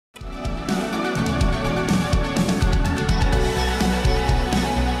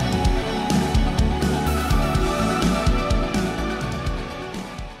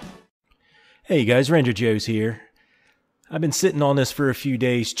Hey guys, Ranger Joe's here. I've been sitting on this for a few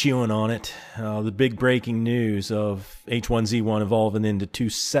days, chewing on it. The big breaking news of H1Z1 evolving into two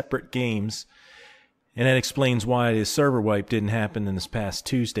separate games. And that explains why the server wipe didn't happen in this past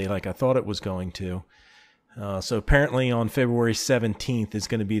Tuesday like I thought it was going to. So apparently on February 17th is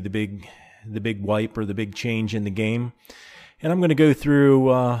going to be the big wipe or the big change in the game. And I'm going to go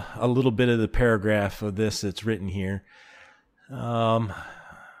through a little bit of the paragraph of this that's written here.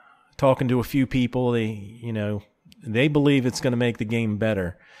 Talking to a few people, they believe it's going to make the game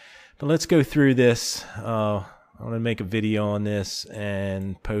better. But let's go through this. I'm going to make a video on this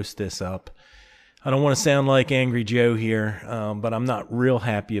and post this up. I don't want to sound like Angry Joe here, but I'm not real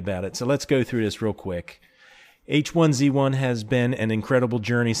happy about it. So let's go through this real quick. H1Z1 has been an incredible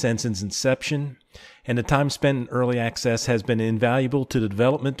journey since its inception, and the time spent in early access has been invaluable to the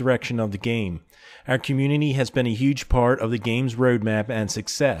development direction of the game. Our community has been a huge part of the game's roadmap and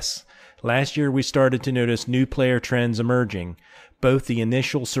success. Last year, we started to notice new player trends emerging. Both the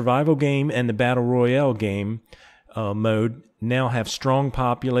initial survival game and the Battle Royale game mode now have strong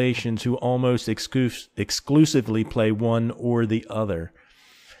populations who almost exclusively play one or the other.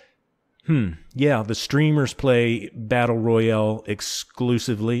 Yeah, the streamers play Battle Royale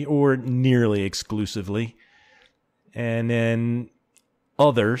exclusively or nearly exclusively. And then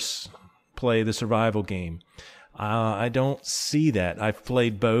others play the survival game. I don't see that. I've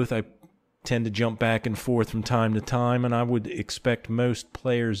played both. I tend to jump back and forth from time to time, and I would expect most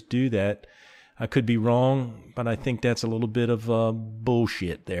players do that. I could be wrong, but I think that's a little bit of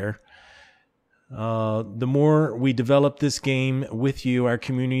bullshit there. The more we develop this game with you, our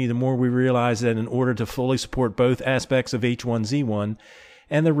community, the more we realize that in order to fully support both aspects of H1Z1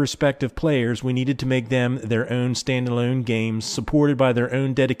 and their respective players, we needed to make them their own standalone games supported by their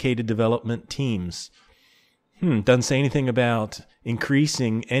own dedicated development teams. Doesn't say anything about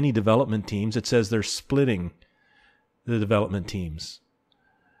increasing any development teams. It says they're splitting the development teams.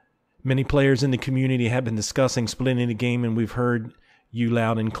 Many players in the community have been discussing splitting the game, and we've heard you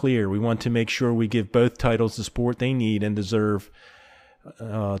loud and clear. We want to make sure we give both titles the support they need and deserve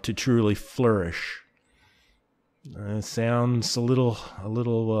to truly flourish. It sounds a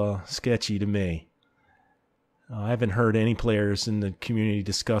little sketchy to me. I haven't heard any players in the community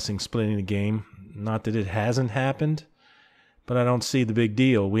discussing splitting the game. Not that it hasn't happened, but I don't see the big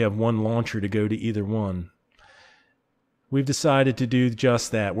deal. We have one launcher to go to either one. We've decided to do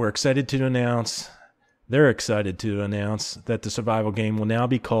just that. They're excited to announce that the survival game will now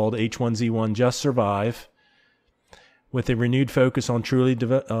be called H1Z1 Just Survive, with a renewed focus on truly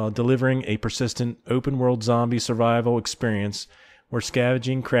delivering a persistent open-world zombie survival experience where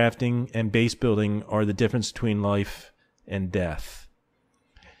scavenging, crafting, and base building are the difference between life and death.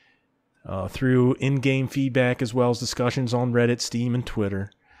 Through in-game feedback as well as discussions on Reddit, Steam, and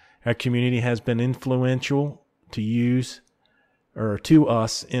Twitter, our community has been influential to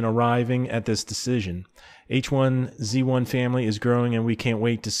us in arriving at this decision. H1Z1 family is growing, and we can't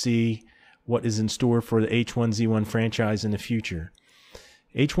wait to see what is in store for the H1Z1 franchise in the future.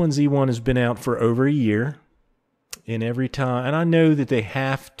 H1Z1 has been out for over a year, and I know that they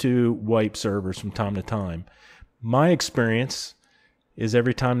have to wipe servers from time to time. My experience is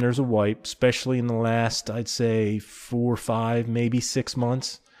every time there's a wipe, especially in the last, I'd say 4, 5, maybe 6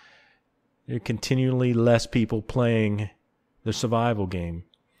 months, there are continually less people playing the survival game.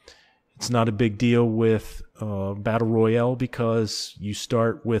 It's not a big deal with Battle Royale because you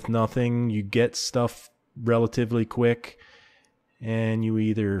start with nothing, you get stuff relatively quick, and you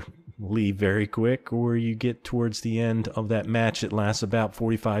either leave very quick or you get towards the end of that match that lasts about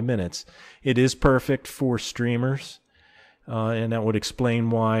 45 minutes. It is perfect for streamers, and that would explain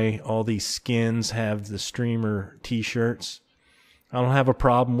why all these skins have the streamer t-shirts. I don't have a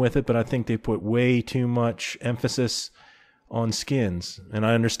problem with it, but I think they put way too much emphasis on skins. And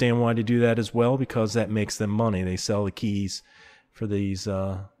I understand why they do that as well, because that makes them money. They sell the keys for these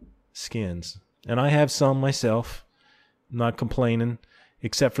skins. And I have some myself. I'm not complaining,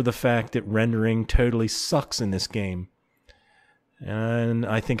 except for the fact that rendering totally sucks in this game. And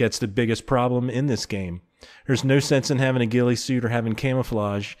I think that's the biggest problem in this game. There's no sense in having a ghillie suit or having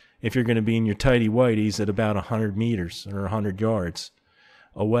camouflage if you're going to be in your tighty whities at about 100 meters or 100 yards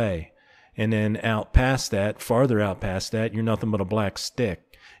away. And then farther out past that, you're nothing but a black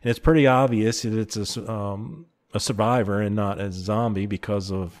stick. And it's pretty obvious that it's a survivor and not a zombie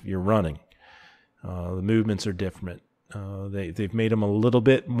because of your running. The movements are different. They've made them a little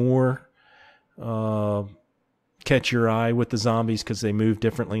bit more catch your eye with the zombies because they move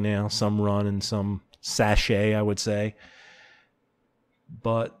differently now. Some run and some sashay, I would say.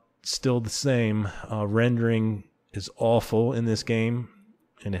 But still the same. Rendering is awful in this game.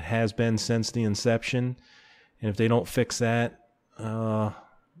 and it has been since the inception. And if they don't fix that,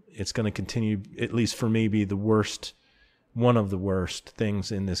 it's going to continue, at least for me, be the worst, one of the worst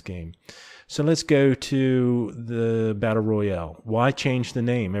things in this game. So let's go to the Battle Royale. Why change the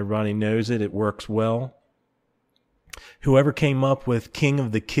name? Everybody knows it. It works well. Whoever came up with King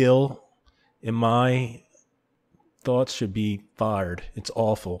of the Kill, in my thoughts, should be fired. It's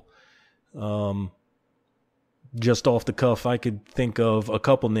awful. Just off the cuff, I could think of a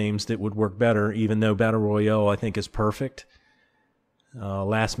couple names that would work better, even though Battle Royale, I think, is perfect.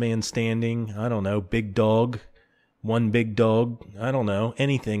 Last Man Standing, I don't know, Big Dog, One Big Dog, I don't know.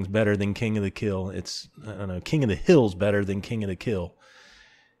 Anything's better than King of the Kill. I don't know, King of the Hill's better than King of the Kill.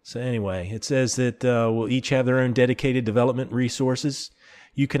 So anyway, it says that we'll each have their own dedicated development resources.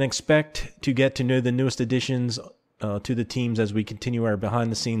 You can expect to get to know the newest additions to the teams as we continue our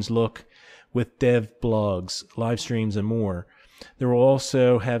behind-the-scenes look with dev blogs, live streams, and more. There will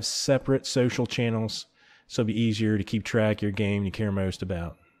also have separate social channels, so it'll be easier to keep track of your game you care most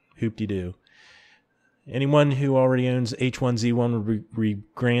about. Hoop-de-doo. Anyone who already owns H1Z1 will be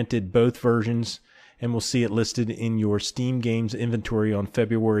granted both versions and will see it listed in your Steam Games inventory on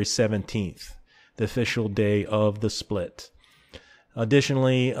February 17th, the official day of the split.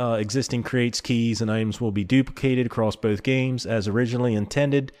 Additionally, existing crates, keys, and items will be duplicated across both games as originally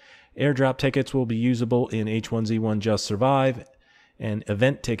intended. Airdrop tickets will be usable in H1Z1 Just Survive, and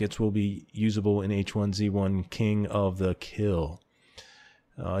event tickets will be usable in H1Z1 King of the Kill.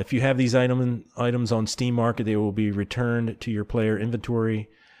 If you have these items on Steam Market, they will be returned to your player inventory,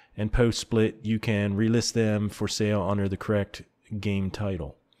 and post-split, you can relist them for sale under the correct game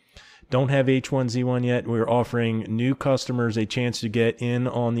title. Don't have H1Z1 yet? We're offering new customers a chance to get in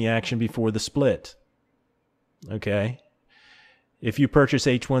on the action before the split. Okay. If you purchase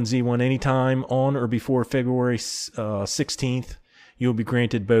H1Z1 anytime on or before February 16th, you'll be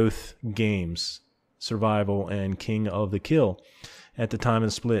granted both games, Survival and King of the Kill, at the time of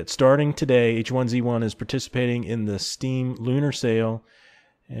the split. Starting today, H1Z1 is participating in the Steam Lunar Sale,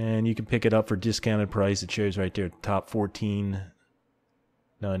 and you can pick it up for discounted price. It shows right there, top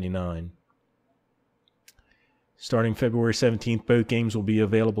 $14.99. Starting February 17th, both games will be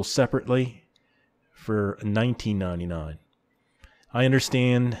available separately for $19.99. I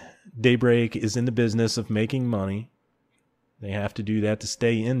understand Daybreak is in the business of making money. They have to do that to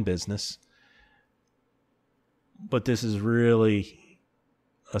stay in business. But this is really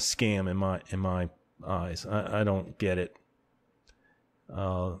a scam in my eyes. I don't get it.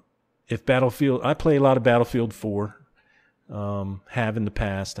 If Battlefield, I play a lot of Battlefield 4. Have in the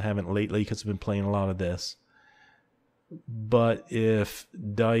past. I haven't lately because I've been playing a lot of this. But if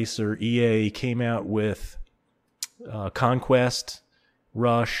DICE or EA came out with Conquest,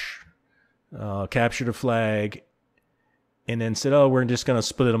 Rush, Capture the Flag, and then said, oh, we're just going to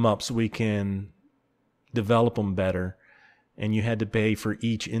split them up so we can develop them better, and you had to pay for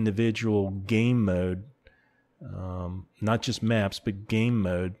each individual game mode, not just maps, but game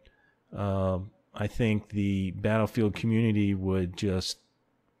mode, I think the Battlefield community would just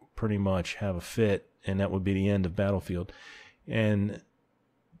pretty much have a fit, and that would be the end of Battlefield. And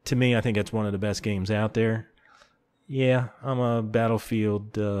to me, I think it's one of the best games out there. Yeah, I'm a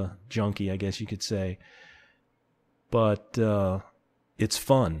Battlefield junkie, I guess you could say. But it's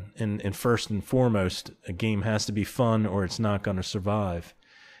fun, and first and foremost, a game has to be fun or it's not going to survive.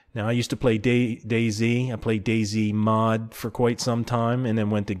 Now, I used to play DayZ. I played DayZ mod for quite some time, and then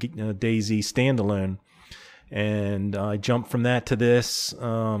went to DayZ standalone. And I jumped from that to this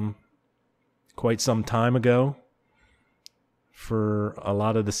quite some time ago for a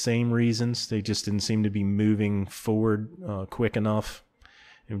lot of the same reasons. They just didn't seem to be moving forward quick enough.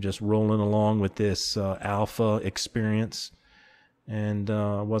 They were just rolling along with this alpha experience, and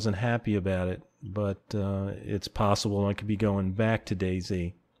I wasn't happy about it. But it's possible I could be going back to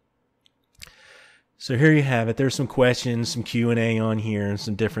DayZ. So here you have it. There's some questions, some Q&A on here, and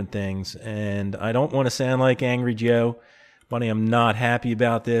some different things. And I don't want to sound like Angry Joe, but I am not happy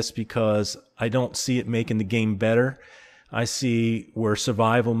about this because I don't see it making the game better. I see where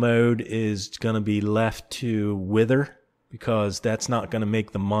survival mode is going to be left to wither because that's not going to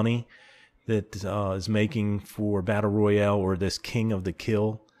make the money that is making for Battle Royale or this King of the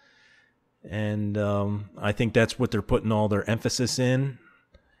Kill. And I think that's what they're putting all their emphasis in.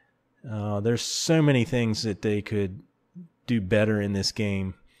 There's so many things that they could do better in this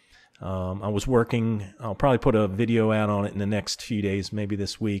game. I was working, I'll probably put a video out on it in the next few days, maybe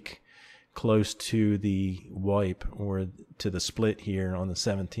this week, close to the wipe or to the split here on the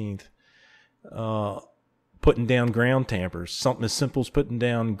 17th. Putting down ground tampers. Something as simple as putting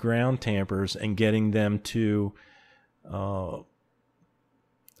down ground tampers and getting them to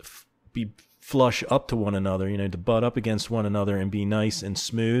be flush up to one another, you know, to butt up against one another and be nice and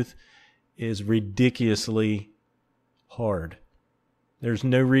smooth is ridiculously hard. There's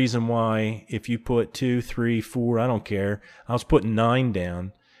no reason why if you put 2, 3, 4, I don't care, I was putting 9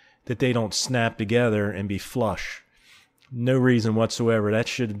 down, that they don't snap together and be flush. No reason whatsoever. That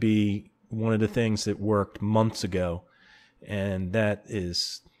should be one of the things that worked months ago, and that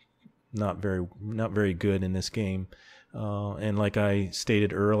is not very good in this game. And like I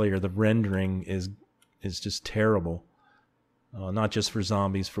stated earlier, the rendering is just terrible. Not just for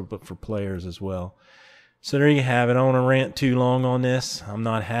zombies, but for players as well. So there you have it. I don't want to rant too long on this. I'm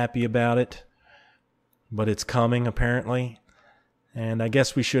not happy about it, but it's coming apparently. And I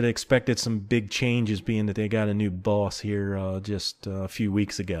guess we should have expected some big changes, being that they got a new boss here just a few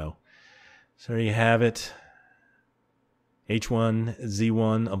weeks ago. So there you have it.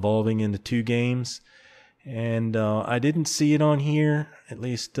 H1Z1 evolving into 2 games. And I didn't see it on here, at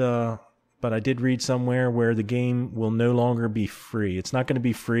least, but I did read somewhere where the game will no longer be free. It's not going to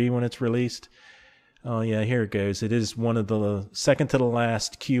be free when it's released. Oh yeah, here it goes. It is one of the second to the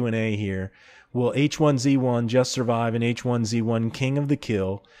last Q&A here. Will H1Z1 Just Survive and H1Z1 King of the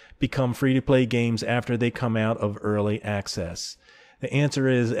Kill become free-to-play games after they come out of early access? The answer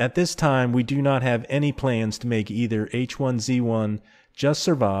is, at this time, we do not have any plans to make either H1Z1 Just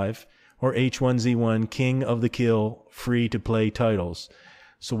Survive or H1Z1 King of the Kill free-to-play titles.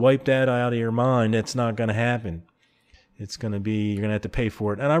 So wipe that out of your mind. That's not going to happen. It's going to be, you're going to have to pay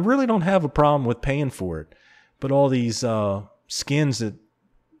for it. And I really don't have a problem with paying for it. But all these skins that,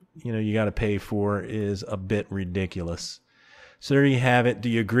 you know, you got to pay for is a bit ridiculous. So there you have it. Do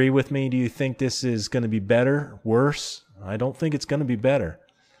you agree with me? Do you think this is going to be better, worse? I don't think it's going to be better.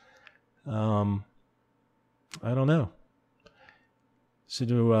 I don't know.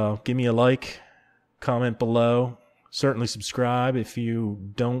 So give me a like, comment below. Certainly subscribe if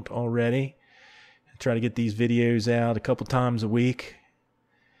you don't already. I try to get these videos out a couple times a week.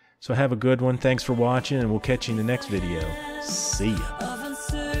 So have a good one. Thanks for watching, and we'll catch you in the next video. See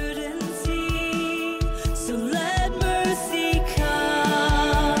ya.